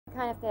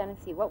kind of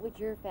fantasy? What would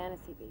your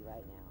fantasy be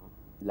right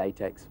now?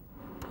 Latex.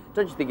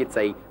 Don't you think it's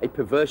a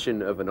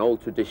perversion of an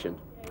old tradition?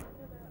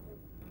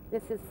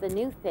 This is the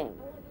new thing.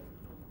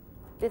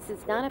 This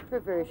is not a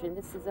perversion.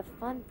 This is a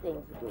fun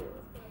thing to do.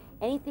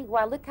 Anything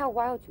wild. Look how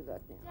wild you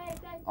look now.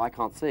 I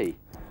can't see.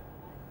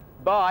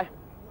 Bye.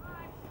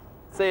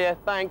 See ya.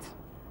 Thanks.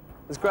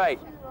 It's great.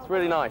 It's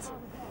really nice.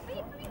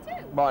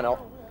 Why not?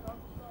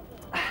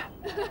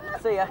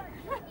 See ya.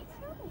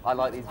 I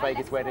like these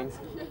Vegas weddings.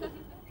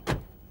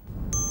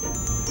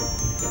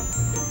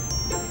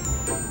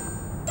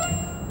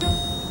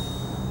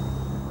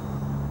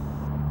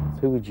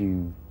 Who would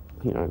you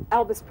know?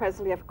 Elvis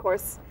Presley, of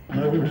course.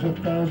 There's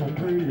 1,000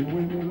 pretty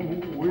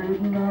women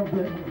waiting out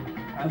there,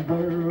 and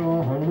they're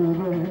all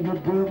living in a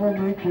devil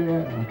may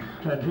care,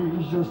 and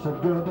he's just a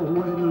devil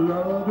with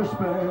love is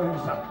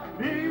spares.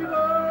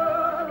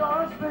 Viva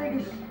Las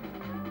Vegas!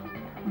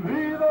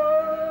 Viva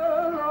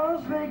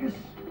Las Vegas!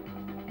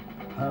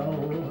 How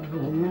I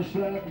wish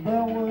that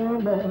there were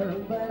more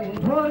than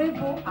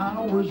 24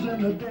 hours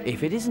in a day.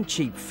 If it isn't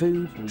cheap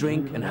food,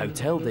 drink and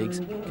hotel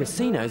digs,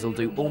 casinos will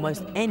do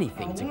almost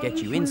anything to get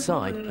you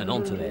inside and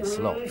onto their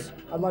slots.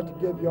 I'd like to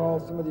give you all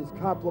some of these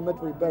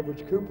complimentary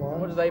beverage coupons.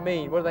 What do they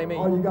mean? What do they mean?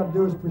 All you got to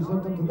do is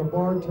present them to the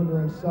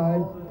bartender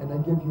inside, and they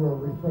give you a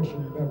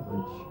refreshing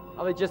beverage.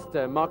 Are they just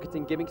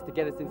marketing gimmicks to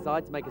get us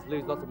inside to make us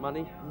lose lots of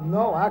money?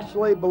 No,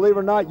 actually, believe it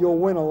or not, you'll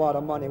win a lot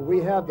of money. We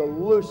have the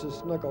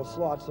loosest nickel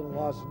slots in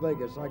Las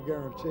Vegas, I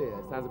guarantee it.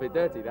 Sounds a bit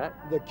dirty, that.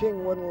 The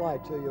king wouldn't lie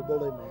to you,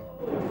 believe me.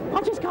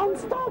 I just can't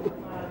stop!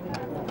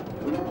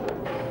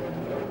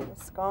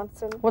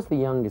 Wisconsin. What's the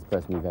youngest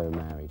person you've ever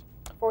married?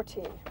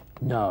 14.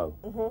 No.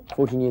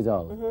 14 years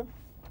old?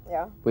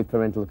 Yeah. With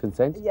parental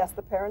consent? Yes,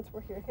 the parents were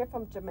here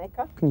from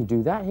Jamaica. Can you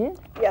do that here?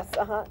 Yes,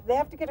 They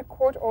have to get a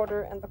court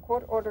order, and the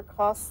court order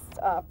costs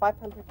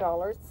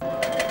 $500.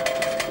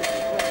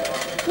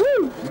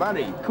 Woo!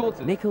 Money,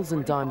 quarters. Nickels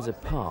and dimes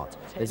apart,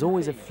 there's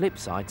always a flip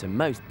side to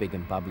most big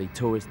and bubbly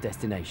tourist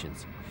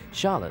destinations.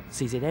 Charlotte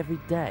sees it every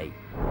day.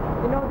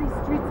 You know, these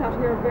streets out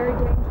here are very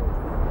dangerous.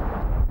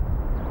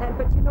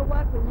 But you know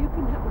what? When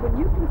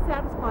you can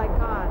satisfy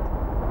God.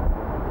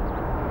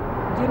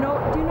 Do you know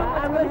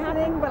I'm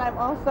listening, but I'm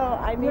also,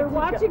 You're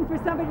watching for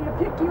somebody to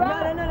pick you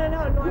up. No,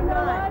 I'm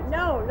not.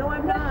 No,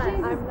 I'm not.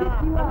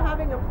 I'm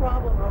having a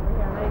problem over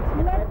here.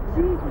 Let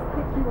Jesus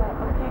pick you up,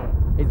 okay?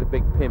 He's a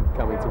big pimp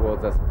coming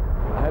towards us.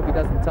 I hope he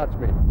doesn't touch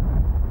me. Is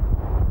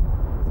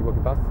he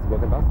walking past? Is he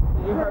walking past?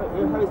 It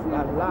hurts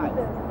a lot.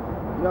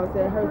 You know what I'm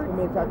saying? It hurts for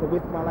me to have to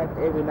risk my life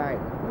every night.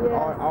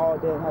 Yes. All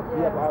day, have to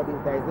be up all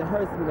these days. It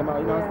hurts me the most,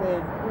 you know what I'm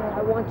saying? Yeah,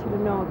 I want you to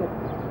know that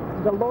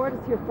the Lord is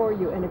here for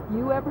you, and if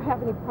you ever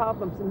have any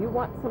problems and you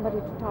want somebody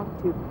to talk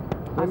to,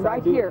 I'm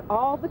right here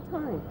all the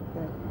time.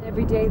 Okay.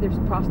 Every day there's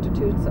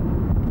prostitutes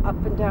up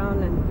and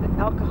down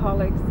and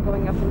alcoholics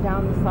going up and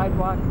down the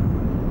sidewalk,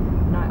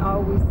 and I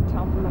always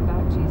tell them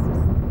about Jesus.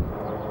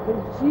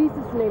 In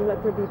Jesus' name,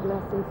 let there be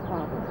blessings,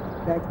 Father.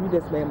 Thanks, you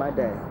just made my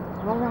day.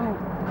 All right.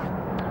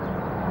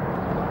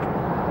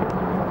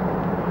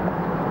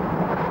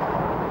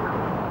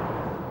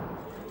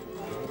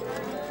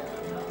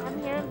 I'm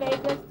here in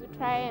Vegas to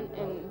try and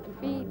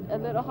beat a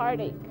little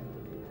heartache.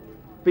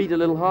 Beat a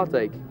little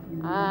heartache?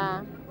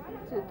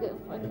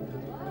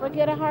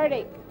 Forget a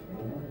heartache.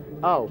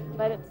 Oh.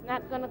 But it's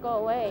not going to go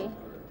away.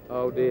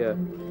 Oh dear.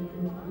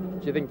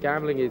 Do you think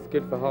gambling is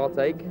good for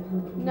heartache?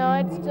 No,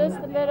 it's just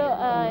a little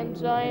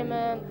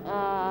enjoyment.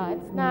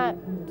 It's not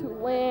to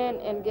win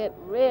and get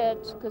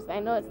rich, because I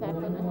know it's not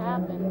going to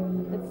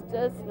happen. It's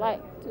just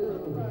like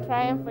to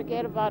try and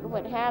forget about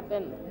what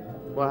happened.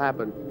 What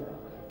happened?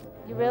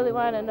 You really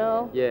want to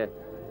know? Yeah.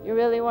 You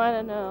really want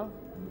to know?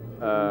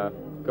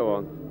 Go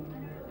on.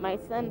 My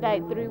son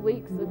died 3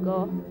 weeks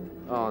ago.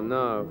 Oh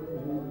no.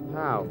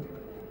 How?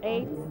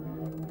 AIDS.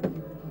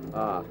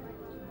 Ah.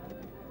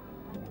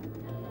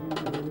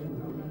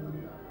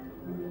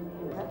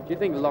 Do you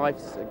think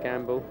life's a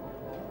gamble?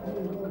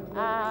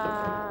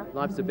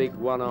 Life's a big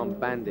one-armed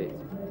bandit.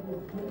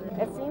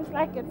 It seems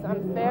like it's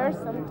unfair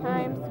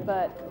sometimes,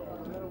 but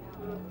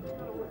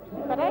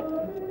I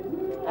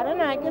don't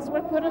know, I guess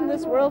we're put in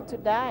this world to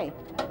die.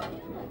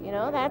 You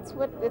know, that's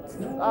what it's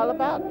all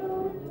about. Do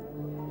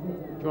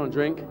you want a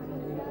drink?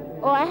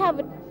 Oh, I have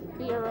a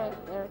beer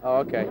right there. Oh,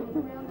 okay.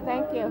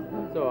 Thank you.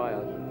 It's all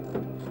right.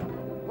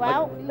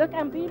 Well, look,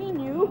 I'm beating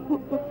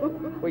you.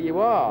 Well, you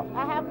are.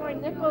 I have more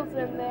nickels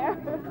in there.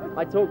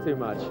 I talk too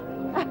much.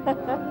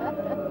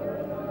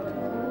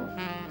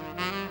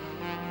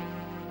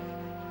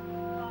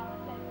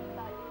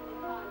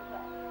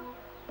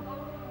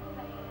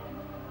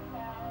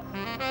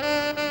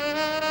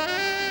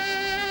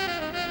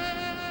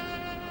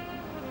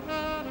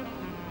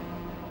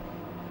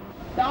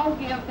 Don't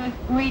give this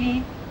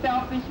greedy,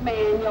 selfish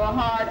man your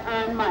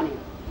hard-earned money.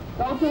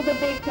 Go to the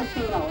big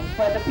casinos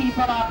where the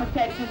people are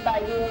protected by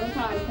union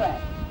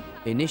contracts.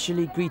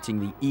 Initially greeting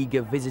the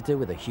eager visitor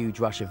with a huge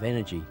rush of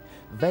energy,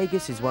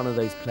 Vegas is one of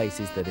those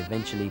places that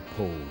eventually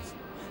palls.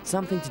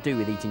 Something to do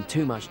with eating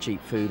too much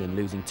cheap food and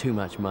losing too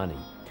much money.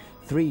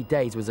 3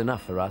 days was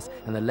enough for us,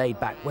 and the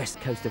laid-back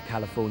west coast of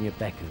California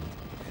beckoned.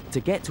 To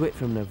get to it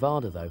from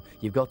Nevada, though,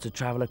 you've got to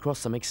travel across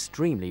some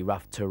extremely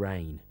rough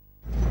terrain.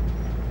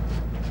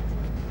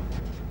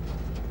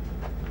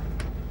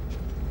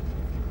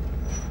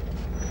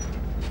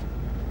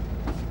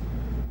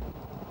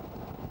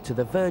 To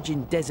the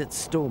virgin desert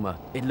stormer,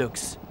 it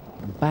looks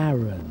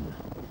barren,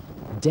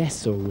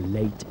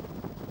 desolate,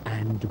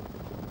 and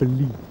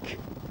bleak.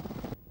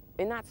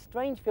 In that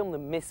strange film The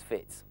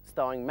Misfits,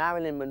 starring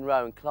Marilyn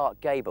Monroe and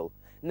Clark Gable,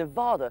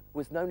 Nevada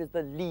was known as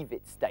the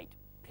leave-it state.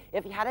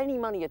 If you had any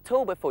money at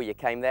all before you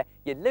came there,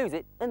 you'd lose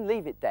it and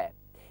leave it there.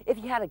 If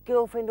you had a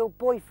girlfriend or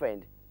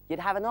boyfriend,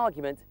 you'd have an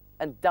argument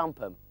and dump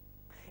them.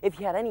 If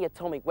you had any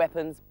atomic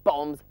weapons,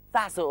 bombs,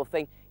 that sort of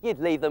thing, you'd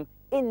leave them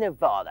in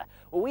Nevada.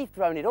 Well, we've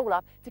thrown it all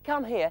up to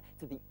come here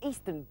to the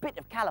eastern bit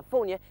of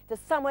California, to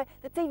somewhere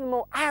that's even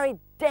more arid,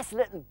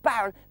 desolate and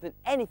barren than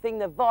anything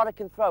Nevada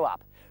can throw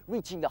up.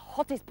 Reaching the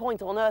hottest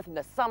point on Earth in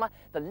the summer,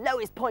 the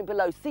lowest point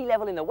below sea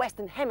level in the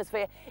Western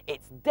Hemisphere,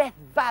 it's Death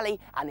Valley,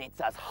 and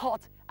it's as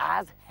hot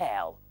as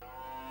hell.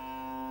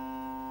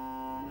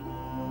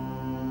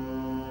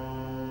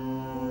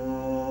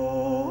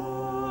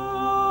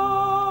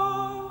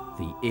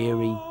 The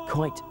eerie,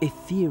 quite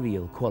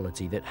ethereal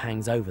quality that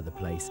hangs over the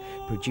place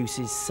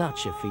produces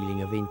such a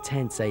feeling of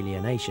intense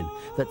alienation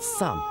that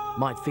some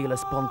might feel a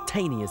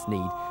spontaneous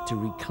need to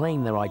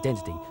reclaim their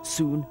identity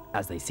soon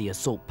as they see a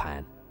salt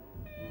pan.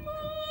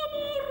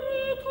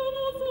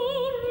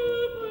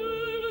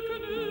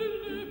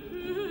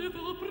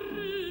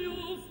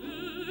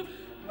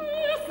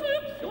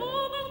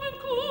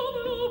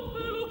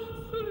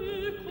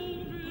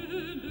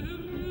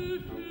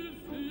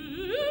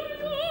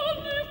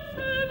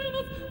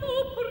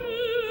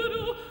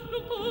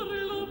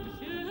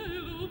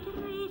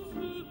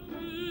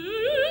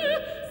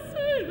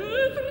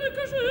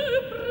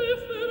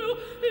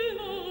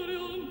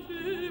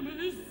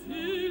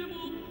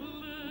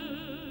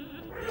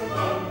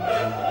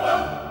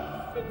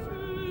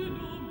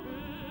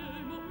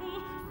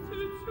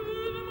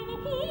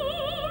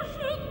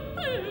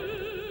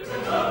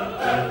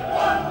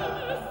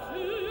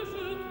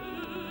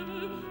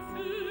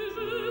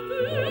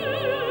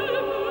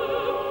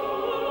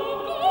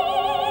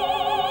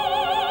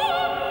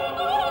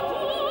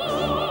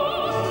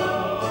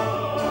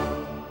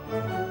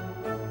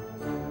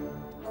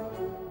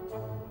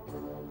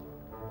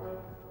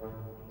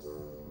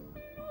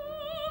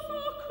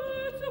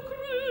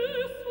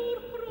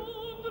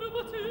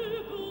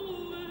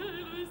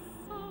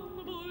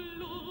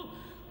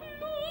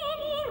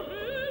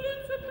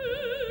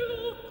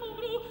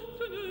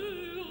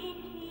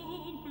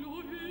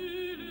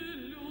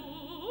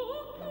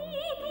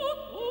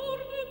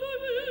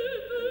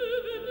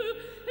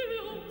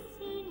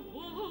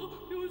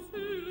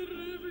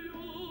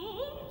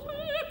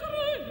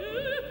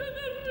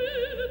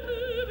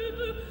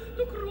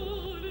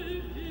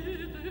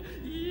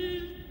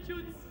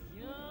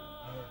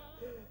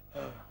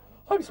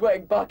 I'm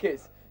sweating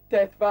buckets.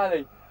 Death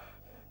Valley.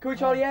 Can we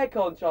try the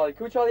aircon, Charlie?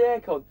 Can we try the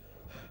aircon?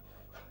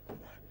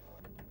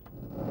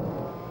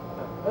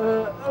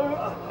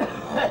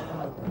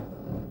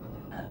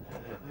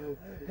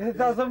 It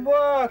doesn't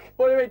work.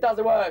 What do you mean it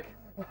doesn't work?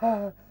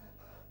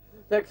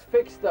 Let's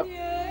fix stuff.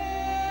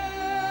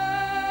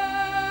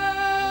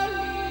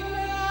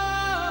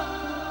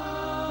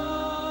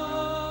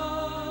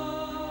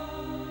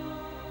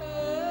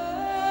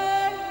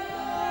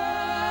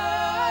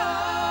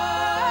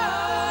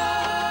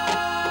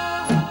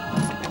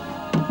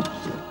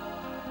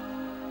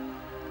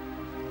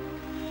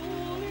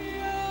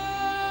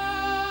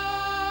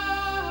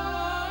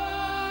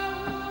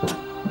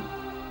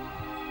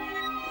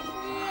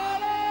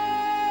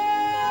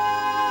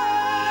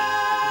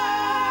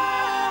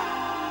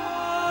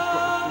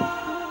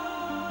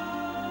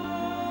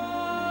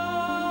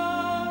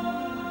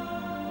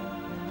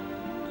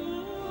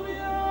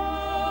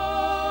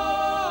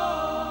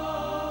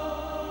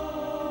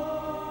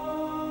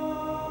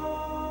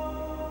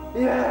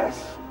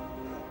 Yes!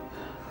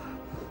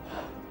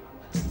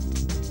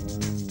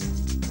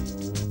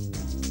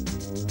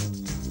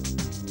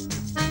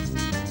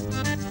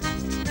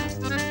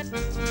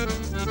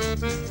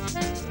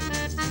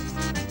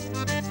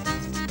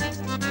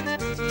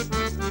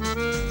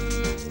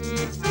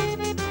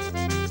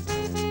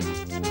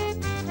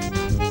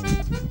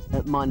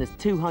 At minus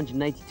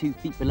 282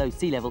 feet below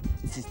sea level,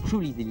 this is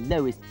truly the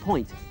lowest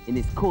point in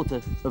this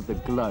quarter of the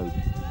globe.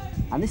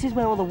 And this is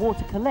where all the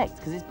water collects,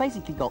 because it's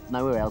basically got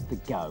nowhere else to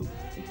go.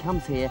 It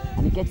comes here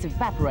and it gets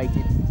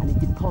evaporated and it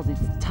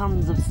deposits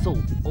tons of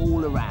salt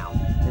all around.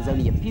 There's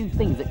only a few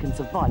things that can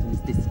survive in this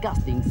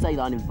disgusting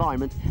saline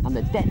environment, and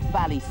the Death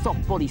Valley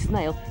soft body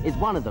snail is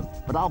one of them,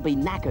 but I'll be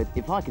knackered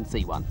if I can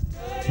see one.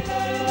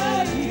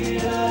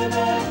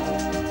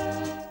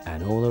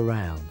 And all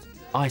around,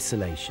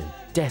 isolation,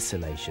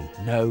 desolation,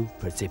 no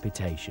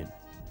precipitation.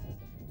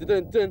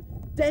 Dun-dun-dun,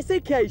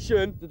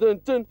 desiccation!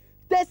 Dun-dun-dun,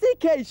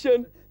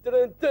 desiccation!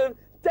 Dun-dun-dun,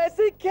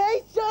 desiccation!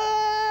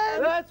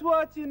 That's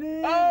what you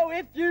need. Oh,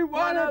 if you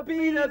wanna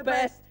be the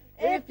best,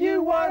 if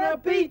you wanna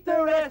beat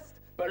the rest.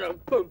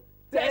 Boom,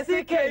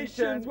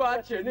 desiccation's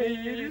what you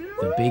need.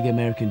 The big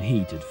American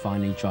heat had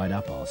finally dried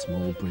up our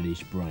small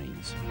British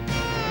brains.